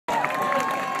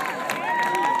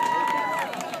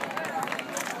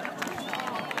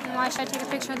why should I take a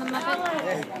picture of the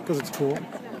Muppet? Because it's cool.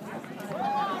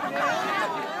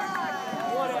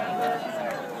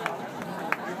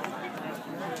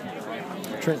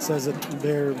 Trent says that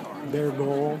their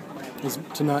goal is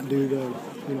to not do the,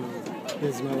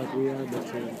 it's not like we are, but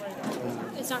to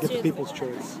get the people's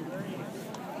choice.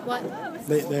 What?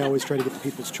 They always try to get the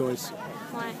people's choice.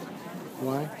 Why?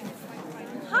 Why?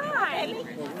 Hi!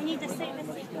 We need to say this.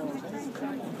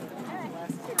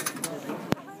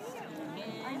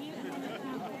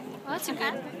 Well, that's a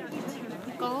good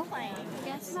goal, I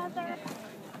guess. Oh,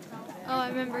 I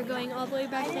remember going all the way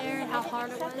back there and how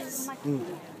hard it was.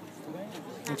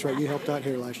 That's right, you helped out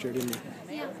here last year, didn't you?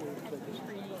 Yeah.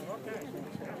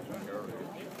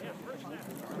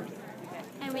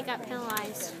 And we got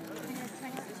penalized.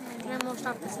 And almost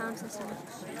off the sound system.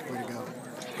 Way to go.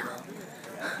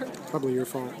 Probably your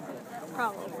fault.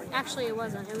 Probably. Actually, it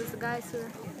wasn't. It was the guys who were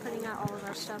putting out all of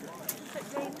our stuff.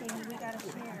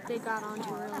 They got on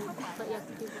too early, but yet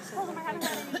the people said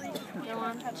go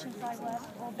on.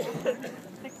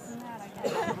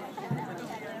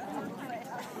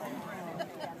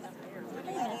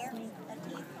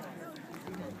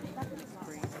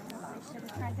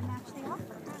 Tried to match the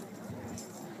offer.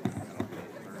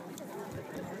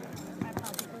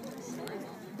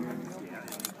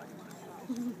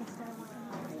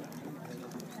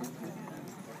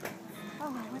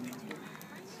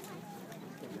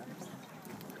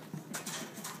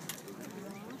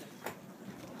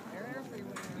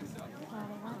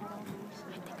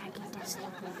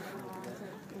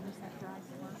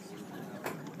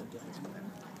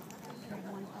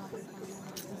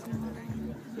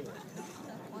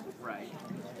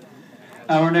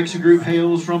 Our next group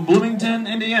hails from Bloomington,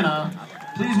 Indiana.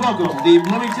 Please welcome the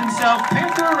Bloomington South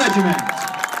Panther Regiment.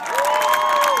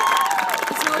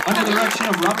 Under the direction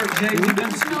of Robert J.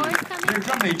 Lubinsky. Their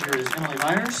drum major is Emily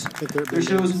Myers. Their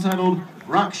show is entitled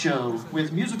Rock Show,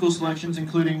 with musical selections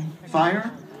including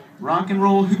Fire, Rock and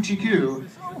Roll Hoochie Coo,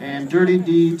 and Dirty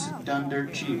Deeds Done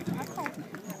Dirt Cheap.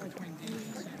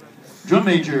 Drum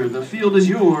major, the field is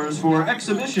yours for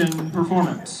exhibition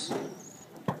performance.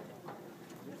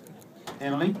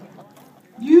 Emily?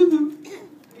 Yoo-hoo!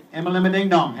 Emily ding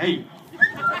dong, hey!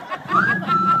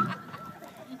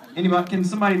 Anybody, can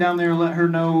somebody down there let her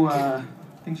know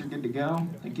things are good to go?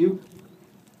 Thank you.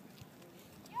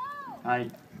 Hi.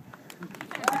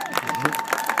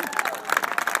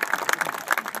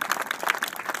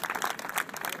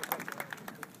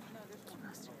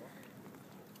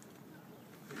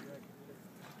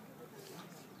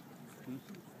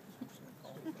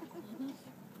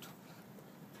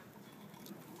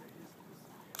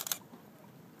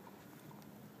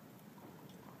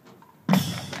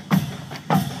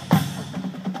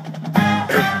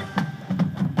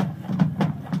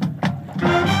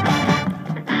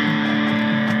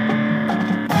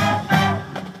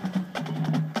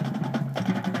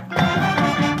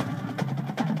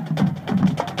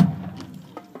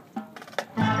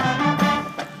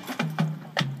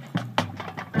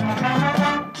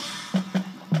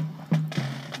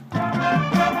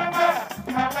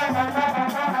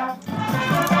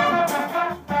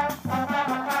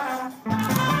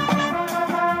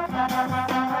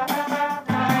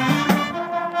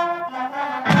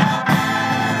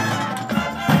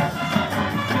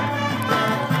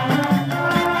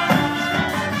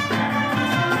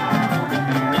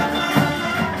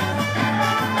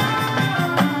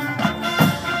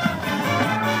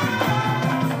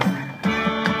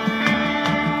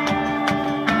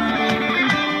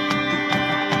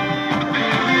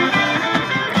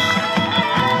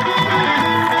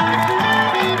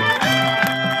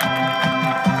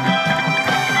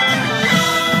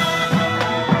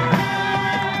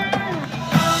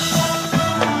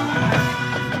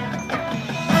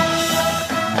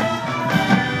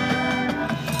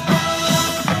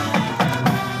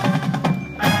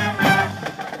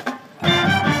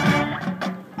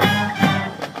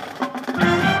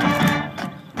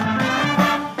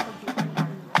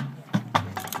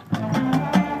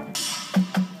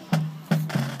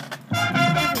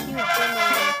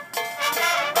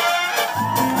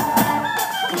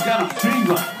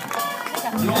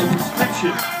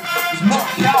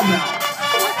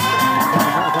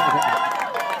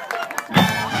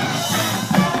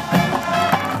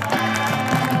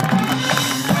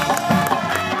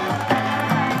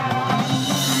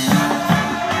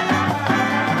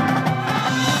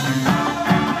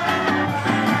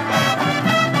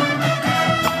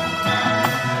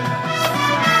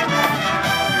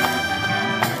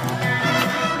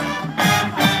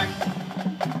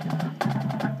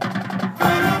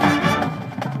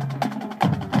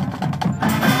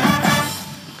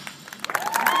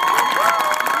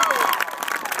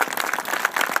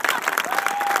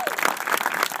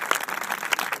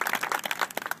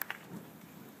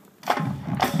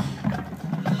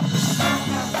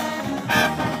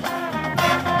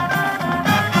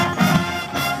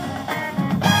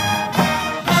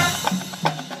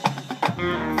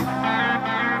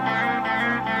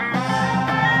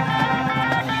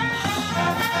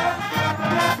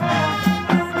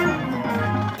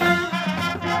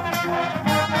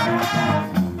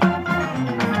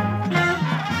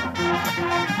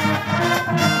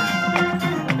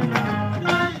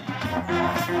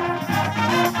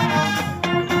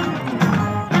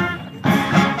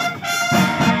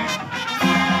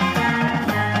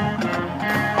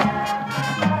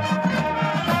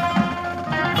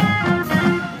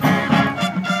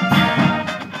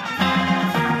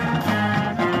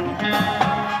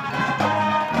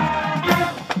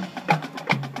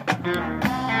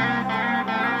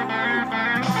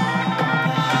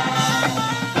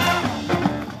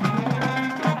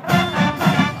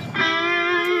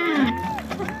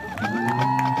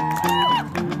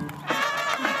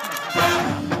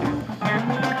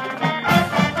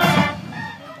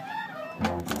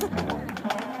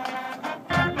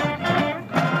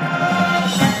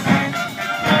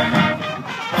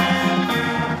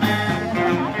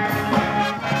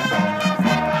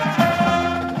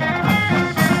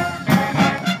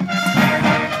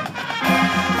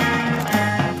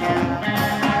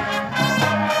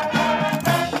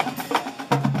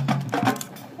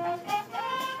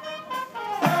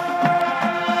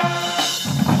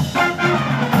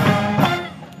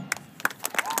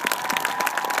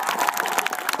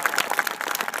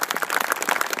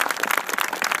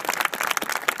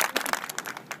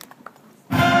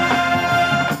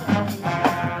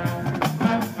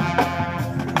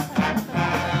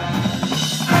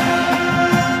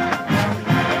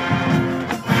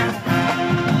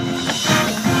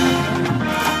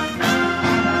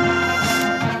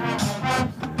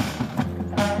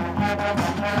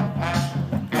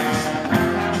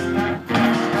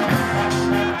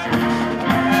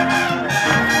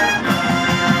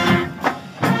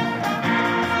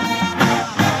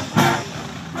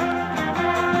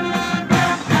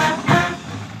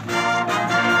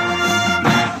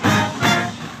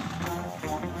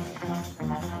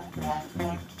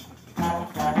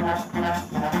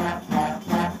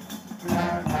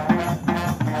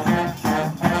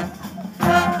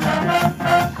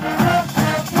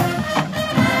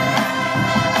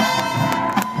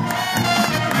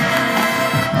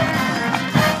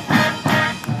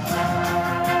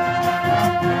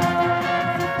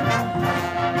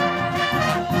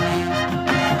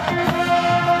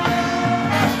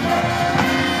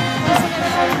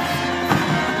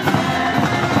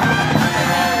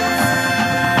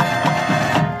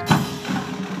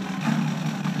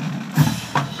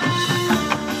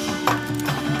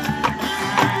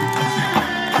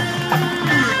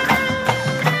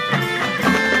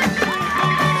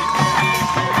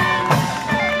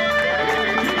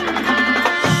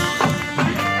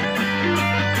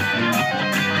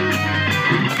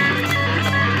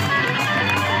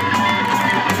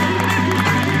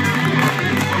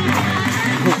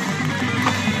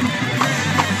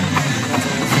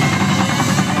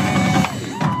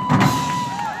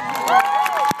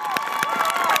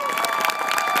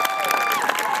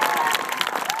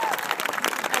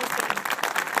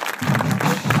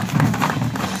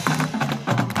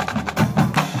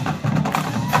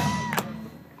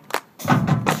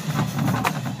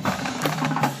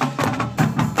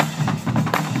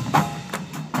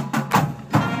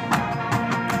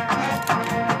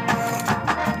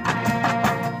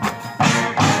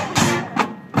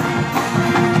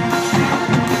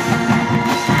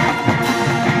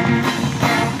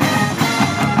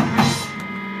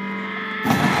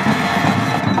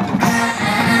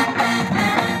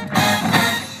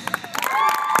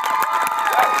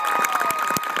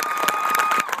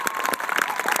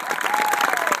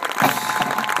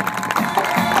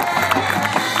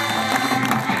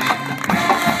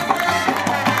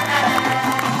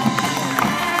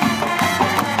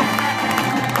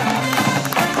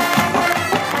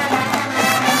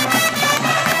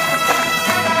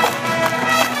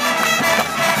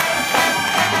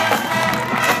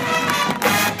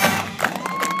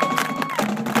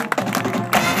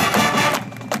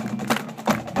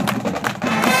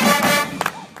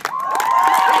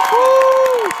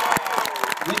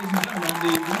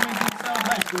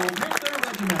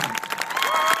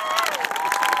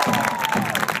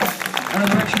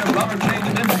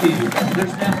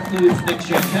 includes Nick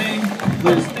Champagne,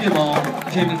 Liz Theobald,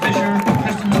 Jamie Fisher,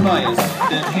 Kristen Tobias,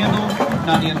 Ben Handel,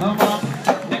 Nadia Momoff,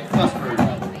 Nick Fussford.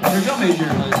 Their drum major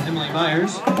was Emily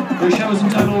Myers. Their show is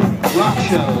entitled Rock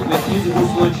Show, with musical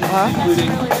selections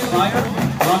including Fire,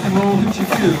 Rock and Roll Hoochie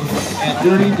Coo, and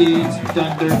Dirty Deeds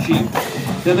Done Dirt Cheap.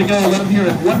 There they go, let them hear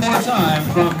it one more time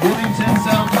from Bloomington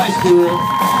South High School,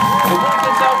 the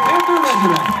Bloomington South Panther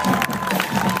Regiment.